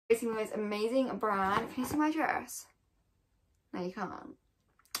It's the most amazing brand. Can you see my dress? No, you can't.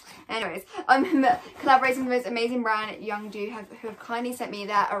 Anyways, I'm collaborating with the most amazing brand, YOUNGDO, who have kindly sent me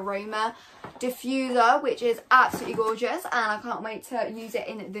their Aroma Diffuser, which is absolutely gorgeous, and I can't wait to use it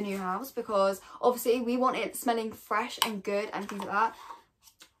in the new house because obviously we want it smelling fresh and good and things like that.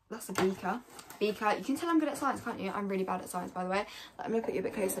 That's a beaker. You can tell I'm good at science, can't you? I'm really bad at science, by the way. I'm gonna put you a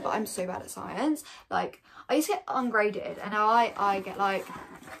bit closer, but I'm so bad at science. Like, I used to get ungraded, and now I get like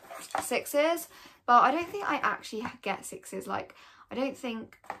 6s, but I don't think I actually get 6s. Like, I don't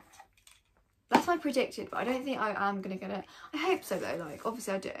think, that's what I predicted, but I don't think I am gonna get it. I hope so though, like,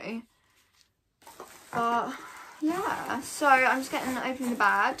 obviously I do. But yeah, so I'm just opening the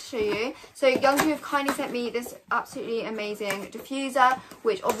bag to show you. So YOUNGDO have kindly sent me this absolutely amazing diffuser,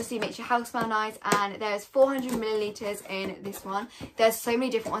 which obviously makes your house smell nice, and there's 400 milliliters in this one. There's so many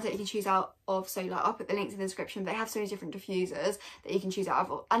different ones that you can choose out of, so like I'll put the links in the description. They have so many different diffusers that you can choose out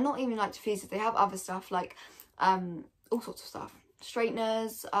of, and not even like diffusers, they have other stuff like all sorts of stuff.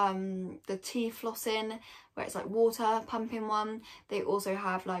 Straighteners, the teeth flossing where it's like water pumping one. They also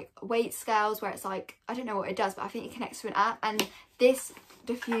have like weight scales where it's like, I don't know what it does, but I think it connects to an app, and this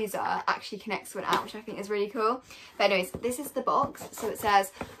diffuser actually connects to an app, which I think is really cool. But anyways, this is the box. So it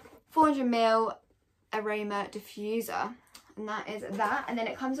says 400ml Aroma Diffuser, and that is that. And then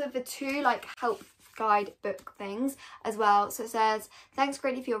it comes with the 2 like help guide book things as well. So it says, thanks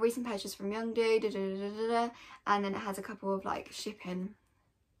greatly for your recent purchase from YOUNGDO, and then it has a couple of like shipping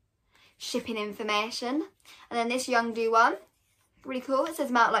information. And then this YOUNGDO one, really cool. It says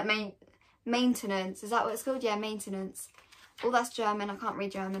about like maintenance. Is that what it's called? Yeah, maintenance. Oh, that's German. I can't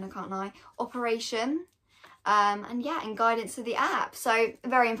read German, I can't lie. Operation. And yeah, and guidance to the app. So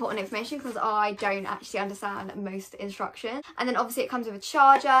very important information because I don't actually understand most instructions. And then obviously it comes with a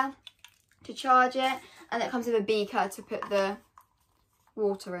charger to charge it, and it comes with a beaker to put the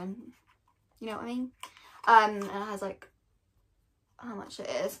water in. You know what I mean? And it has like how much it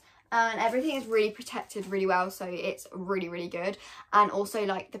is, and everything is really protected really well, so it's really good. And also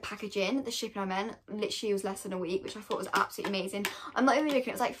like the packaging, the shipping I meant, literally was less than a week, which I thought was absolutely amazing. I'm not even joking,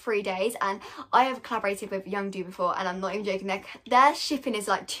 it was like 3 days, and I have collaborated with YOUNGDO before, and I'm not even joking, their shipping is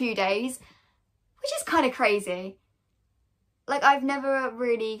like 2 days, which is kind of crazy. Like, I've never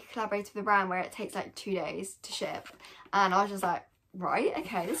really collaborated with a brand where it takes like 2 days to ship, and I was just like, right,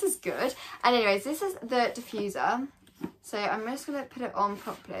 okay, this is good. And anyways, this is the diffuser. So I'm just going to put it on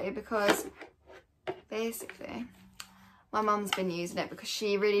properly because basically my mum's been using it because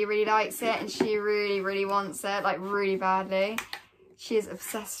she really likes it, and she really wants it, like really badly. She is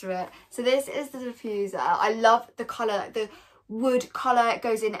obsessed with it. So this is the diffuser. I love the colour, like the wood colour. It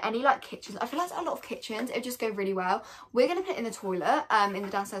goes in any like kitchens. I feel like a lot of kitchens, it would just go really well. We're going to put it in the toilet, in the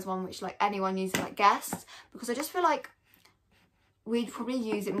downstairs one, which like anyone uses, like guests, because I just feel like we'd probably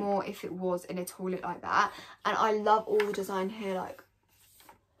use it more if it was in a toilet like that. And I love all the design here, like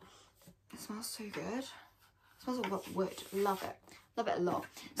it smells so good. It smells like wood. Love it a lot.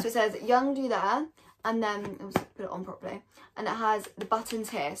 So it says YOUNGDO there, and then I'll just put it on properly, and it has the buttons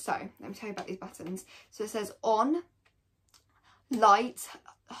here. So let me tell you about these buttons. So it says on, light,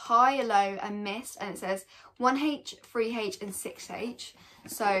 high, low, and mist, and it says 1H, 3H, and 6H.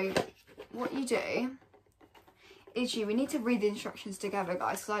 So what you do is we need to read the instructions together,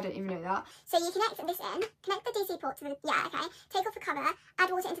 guys, because I don't even know that. So you connect this in, connect the DC port to the, yeah, okay, take off the cover, add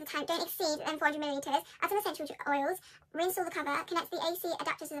water into the tank, don't exceed 400 millilitres, add some essential oils, reinstall the cover, connect the AC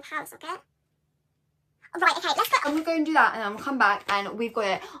adapter to the power socket. Right, okay, let's go. I'm going to go and do that, and then I'll come back, and we've got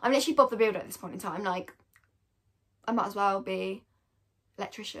it. I'm literally Bob the Builder at this point in time. Like, I might as well be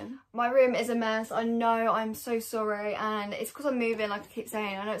electrician. My room is a mess. I know, I'm so sorry, and it's because I'm moving, like I keep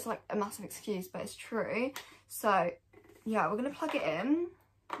saying. I know it's like a massive excuse, but it's true. So yeah, we're gonna plug it in.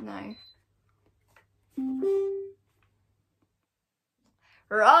 No.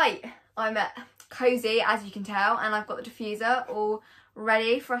 Right, I'm cozy, as you can tell, and I've got the diffuser all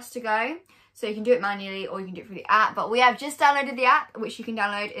ready for us to go. So you can do it manually or you can do it through the app, but we have just downloaded the app, which you can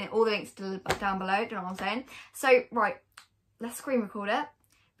download in all the links down below. Don't know what I'm saying. So right, let's screen record it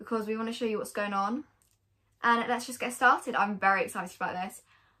because we want to show you what's going on, and let's just get started. I'm very excited about this.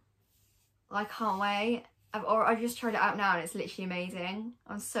 I can't wait. I've just tried it out now, and it's literally amazing.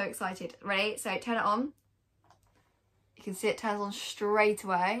 I'm so excited. Ready? So turn it on. You can see it turns on straight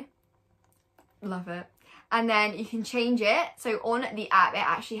away. Love it. And then you can change it. So on the app, it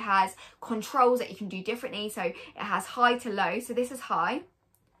actually has controls that you can do differently. So it has high to low. So this is high.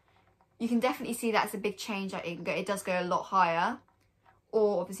 You can definitely see that's a big change. It does go a lot higher.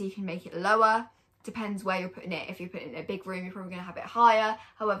 Or obviously you can make it lower. Depends where you're putting it. If you're putting it in a big room, you're probably going to have it higher.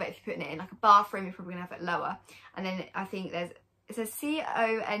 However, if you're putting it in like a bathroom, you're probably going to have it lower. And then I think there's it says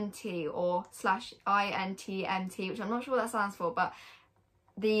CONT or /INTMT, which I'm not sure what that stands for, but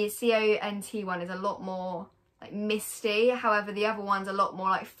the CONT one is a lot more like misty. However, the other one's a lot more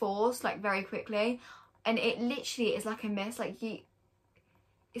like forced, like very quickly. And it literally is like a mist. Like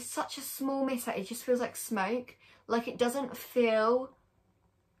it's such a small mist that it just feels like smoke. Like it doesn't feel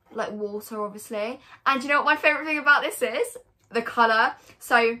like water, obviously. And you know what my favourite thing about this is? The colour.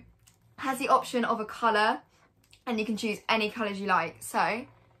 So it has the option of a colour, and you can choose any colours you like. So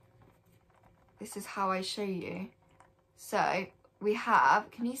this is how I show you. So we have,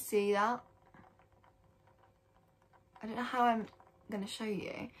 can you see that? I don't know how I'm going to show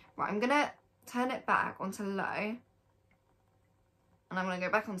you. Right, I'm going to turn it back onto low. And I'm going to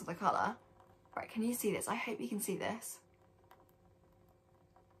go back onto the colour. Right, can you see this? I hope you can see this.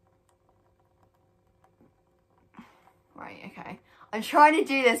 Right, okay. I'm trying to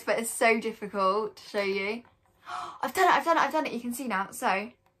do this, but it's so difficult to show you. I've done it. You can see now. So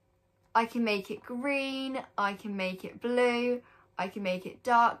I can make it green. I can make it blue. I can make it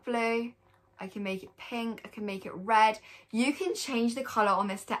dark blue. I can make it pink. I can make it red. You can change the colour on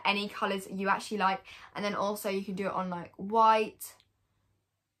this to any colours you actually like. And then also you can do it on like white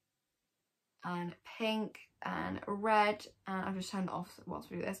and pink and red. And I've just turned it off whilst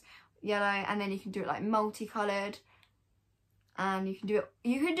we do this. Yellow. And then you can do it like multicoloured. And you can do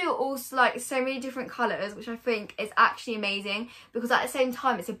it all like so many different colours, which I think is actually amazing, because at the same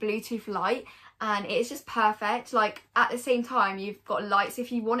time it's a Bluetooth light and it's just perfect. Like at the same time you've got lights.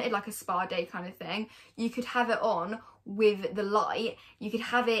 If you wanted like a spa day kind of thing, you could have it on with the light. You could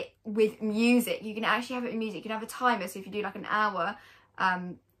have it with music. You can actually have it with music. You can have a timer, so if you do like an hour,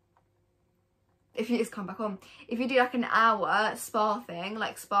 if you just come back on, if you do like an hour spa thing,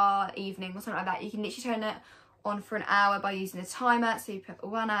 like spa evening or something like that, you can literally turn it on for an hour by using a timer. So you put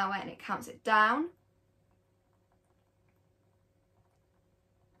 1 hour and it counts it down.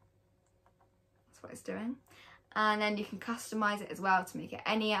 That's what it's doing. And then you can customize it as well to make it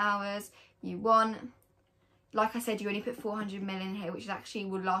any hours you want. Like I said, you only put 400 ml in here, which actually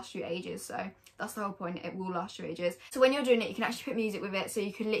will last you ages. So that's the whole point, it will last you ages. So when you're doing it, you can actually put music with it, so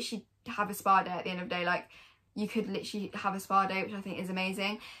you can literally have a spa day at the end of the day. Like you could literally have a spa day, which I think is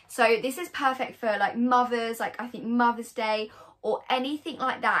amazing. So this is perfect for like mothers, like I think Mother's Day or anything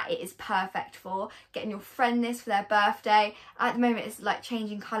like that. It is perfect for getting your friend this for their birthday. At the moment it's like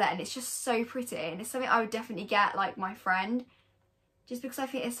changing colour and it's just so pretty, and it's something I would definitely get like my friend, just because I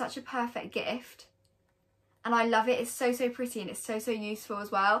think it's such a perfect gift. And I love it. It's so pretty, and it's so useful as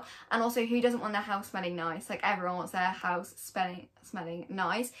well. And also, who doesn't want their house smelling nice? Like everyone wants their house smelling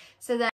nice. So then